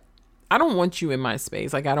 So I don't want you in my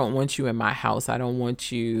space. I don't want you in my house. I don't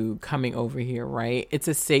want you coming over here, right? It's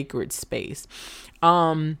a sacred space.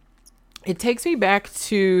 It takes me back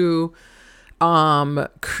to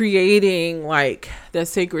creating that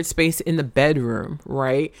sacred space in the bedroom,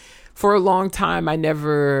 right? For a long time, I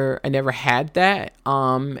never had that.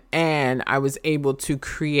 And I was able to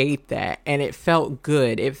create that, and it felt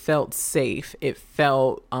good. It felt safe. It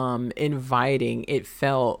felt inviting. It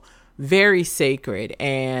felt very sacred.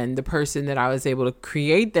 And the person that I was able to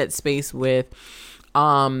create that space with,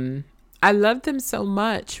 I love them so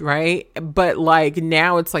much, right? But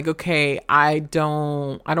now it's okay, I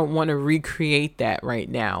don't want to recreate that right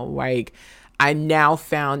now. I now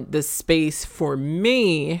found the space for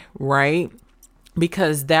me, right?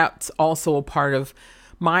 Because that's also a part of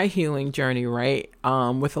my healing journey, right?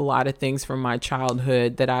 With a lot of things from my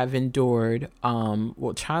childhood that I've endured.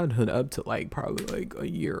 Childhood up to probably a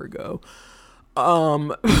year ago.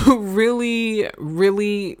 Really,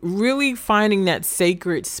 really, really finding that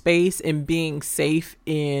sacred space and being safe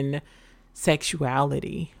in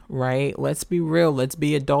sexuality, right? Let's be real. Let's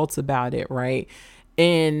be adults about it, right?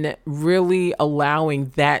 in really allowing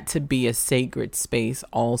that to be a sacred space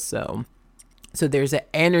also. So there's an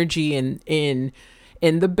energy in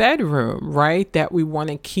the bedroom, right, that we want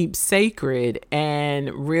to keep sacred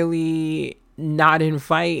and really not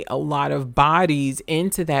invite a lot of bodies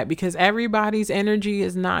into that, because everybody's energy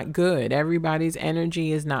is not good. Everybody's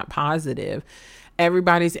energy is not positive.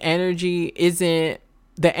 Everybody's energy isn't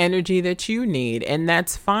the energy that you need, and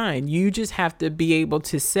that's fine. You just have to be able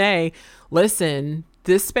to say, listen,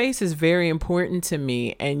 this space is very important to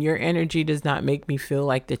me, and your energy does not make me feel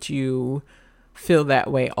like that you feel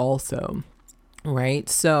that way also, right?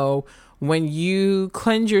 So when you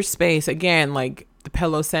cleanse your space, again, like the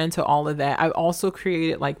Palo Santo, all of that, I've also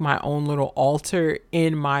created like my own little altar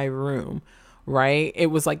in my room, right? It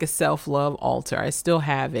was like a self-love altar. I still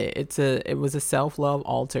have it. It was a self-love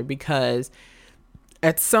altar because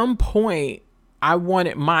at some point I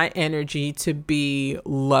wanted my energy to be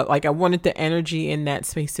like I wanted the energy in that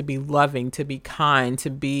space to be loving, to be kind, to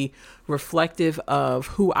be reflective of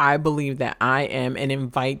who I believe that I am, and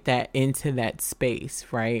invite that into that space,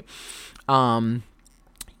 right?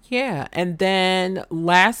 Yeah. And then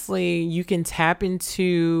lastly, you can tap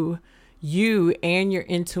into you and your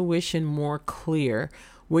intuition more clear.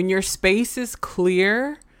 When your space is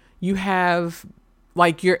clear, you have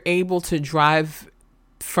like you're able to drive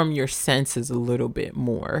from your senses a little bit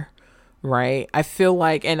more, right? I feel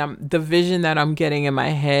like, and the vision that I'm getting in my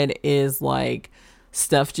head is like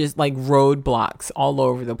stuff just like roadblocks all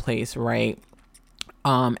over the place, right?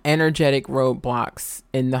 Energetic roadblocks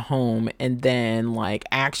in the home, and then like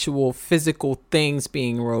actual physical things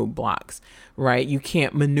being roadblocks, right? You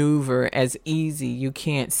can't maneuver as easy. You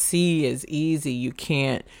can't see as easy. You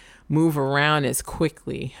can't move around as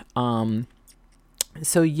quickly.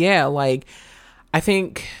 So yeah, like I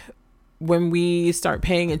think when we start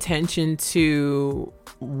paying attention to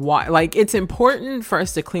why, like it's important for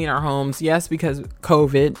us to clean our homes. Yes, because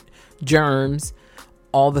COVID, germs,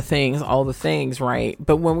 all the things, right?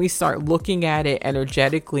 But when we start looking at it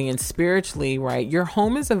energetically and spiritually, right, your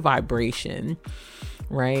home is a vibration,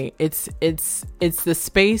 right? It's the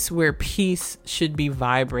space where peace should be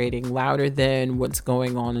vibrating louder than what's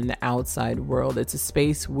going on in the outside world. It's a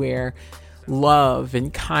space where love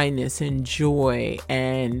and kindness and joy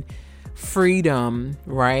and freedom,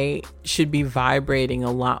 right, should be vibrating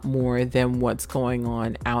a lot more than what's going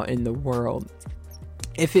on out in the world.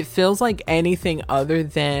 If it feels like anything other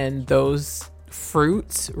than those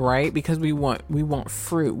fruits, right? Because we want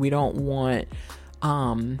fruit. We don't want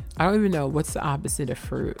I don't even know what's the opposite of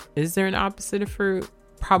fruit. Is there an opposite of fruit?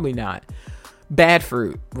 Probably not. Bad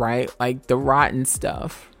fruit, right? Like the rotten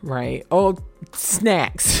stuff, right? Oh,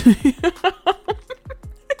 snacks.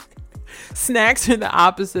 Snacks are the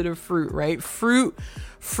opposite of fruit, right? Fruit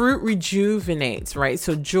rejuvenates, right?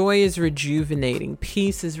 So joy is rejuvenating,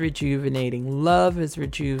 peace is rejuvenating, love is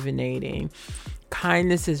rejuvenating,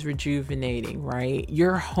 kindness is rejuvenating, right?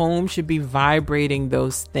 Your home should be vibrating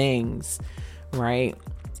those things, right?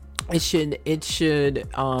 It should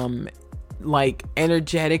like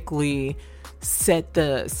energetically set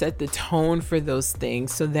the tone for those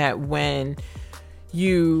things, so that when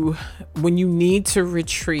you need to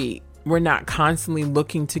retreat, we're not constantly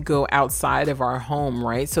looking to go outside of our home,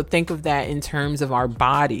 right? So think of that in terms of our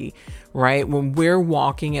body, right? When we're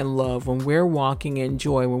walking in love, when we're walking in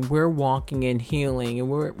joy, when we're walking in healing, and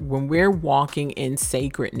when we're walking in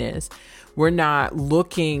sacredness, we're not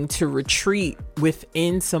looking to retreat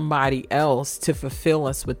within somebody else to fulfill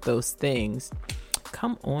us with those things.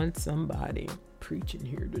 Come on, somebody. Preaching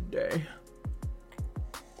here today.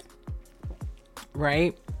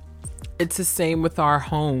 Right? It's the same with our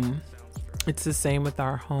home.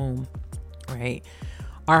 Right?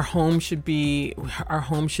 Our home should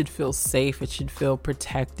feel safe. It should feel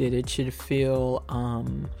protected. It should feel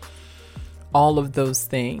all of those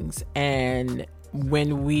things. And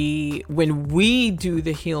when we do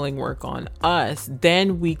the healing work on us,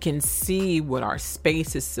 then we can see what our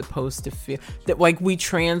space is supposed to feel. That like we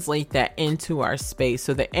translate that into our space.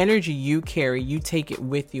 So the energy you carry, you take it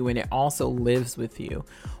with you, and it also lives with you.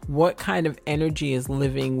 What kind of energy is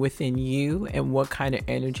living within you, and what kind of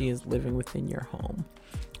energy is living within your home,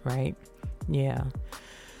 right? Yeah.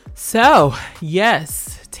 So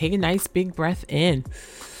yes, take a nice big breath in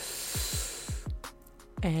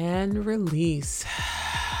and release.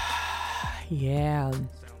 Yeah.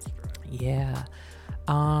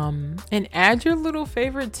 And add your little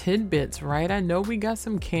favorite tidbits, right? I know we got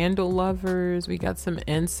some candle lovers, we got some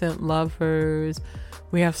incense lovers,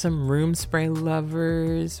 we have some room spray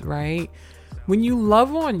lovers, right? when you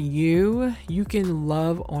love on you, you can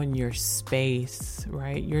love on your space,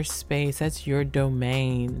 right? Your space, that's your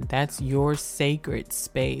domain. That's your sacred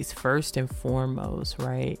space, first and foremost,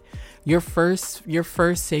 right? Your first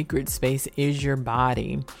sacred space is your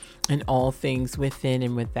body and all things within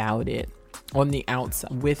and without it, on the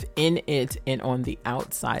outside, within it and on the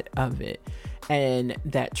outside of it. And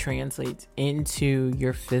that translates into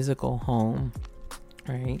your physical home,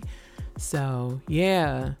 right? So,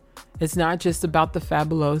 yeah. It's not just about the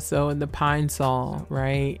Fabuloso and the Pine Sol,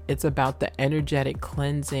 right? It's about the energetic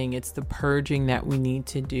cleansing. It's the purging that we need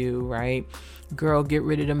to do, right? Girl, get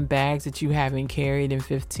rid of them bags that you haven't carried in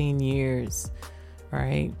 15 years,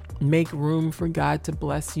 right? Make room for God to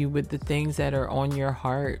bless you with the things that are on your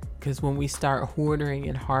heart. Because when we start hoarding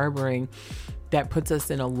and harboring, that puts us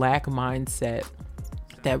in a lack mindset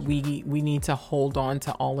that we need to hold on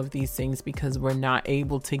to all of these things because we're not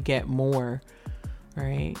able to get more.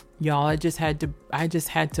 Right, y'all, I just had to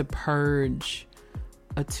purge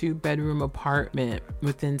a 2-bedroom apartment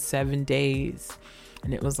within 7 days.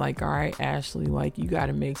 And it was like, all right, Ashley, like, you got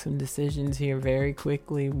to make some decisions here very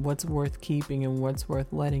quickly. What's worth keeping and what's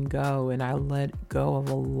worth letting go? And I let go of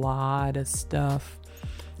a lot of stuff.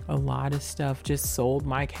 Just sold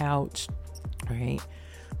my couch, right?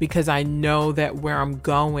 Because I know that where I'm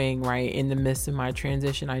going, right, in the midst of my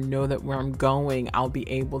transition, I know that where I'm going, I'll be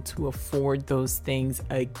able to afford those things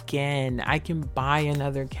again. I can buy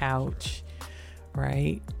another couch,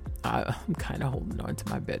 right? I'm kind of holding on to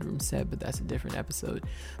my bedroom set, but that's a different episode.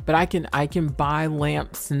 But I can buy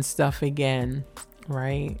lamps and stuff again,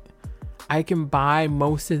 right? I can buy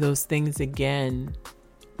most of those things again.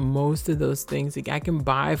 I can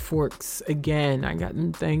buy forks again. I got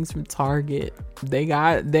them things from Target. They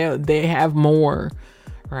have more,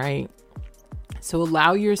 right? So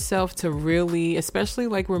allow yourself to really, especially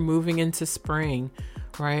like we're moving into spring,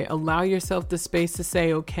 right? Allow yourself the space to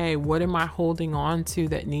say, okay, what am I holding on to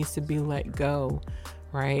that needs to be let go,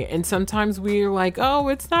 right? And sometimes we're like, oh,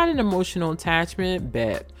 it's not an emotional attachment.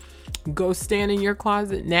 Bet. Go stand in your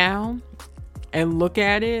closet now and look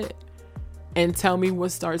at it. And tell me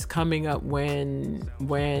what starts coming up when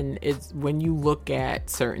you look at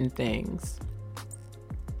certain things.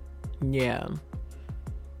 Yeah.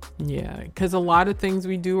 Because a lot of things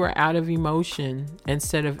we do are out of emotion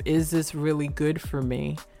instead of, is this really good for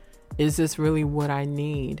me? Is this really what I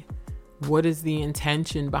need? What is the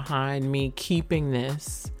intention behind me keeping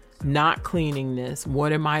this, not cleaning this?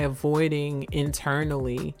 What am I avoiding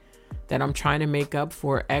internally that I'm trying to make up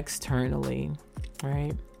for externally?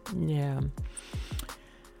 Right? Yeah.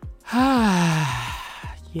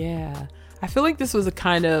 Yeah. I feel like this was a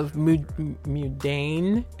kind of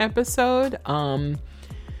mundane episode.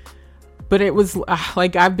 But it was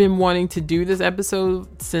like I've been wanting to do this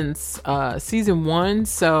episode since season 1,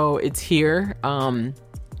 so it's here. And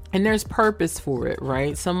there's purpose for it,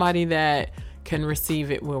 right? Somebody that can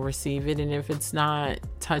receive it will receive it, and if it's not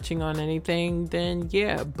touching on anything, then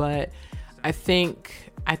yeah. But I think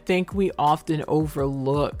we often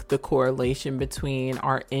overlook the correlation between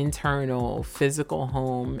our internal physical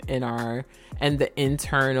home and the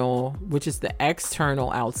internal, which is the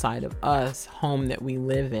external outside of us, home that we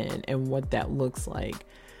live in, and what that looks like.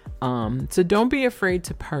 So don't be afraid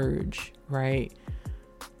to purge, right?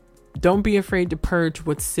 Don't be afraid to purge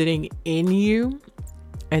what's sitting in you,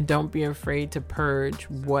 and don't be afraid to purge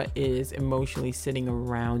what is emotionally sitting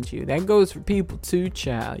around you. That goes for people too,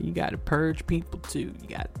 child. You got to purge people too.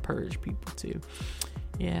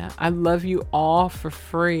 Yeah. I love you all for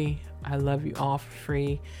free.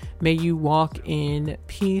 May you walk in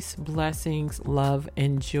peace, blessings, love,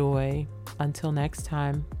 and joy. Until next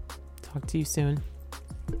time, talk to you soon.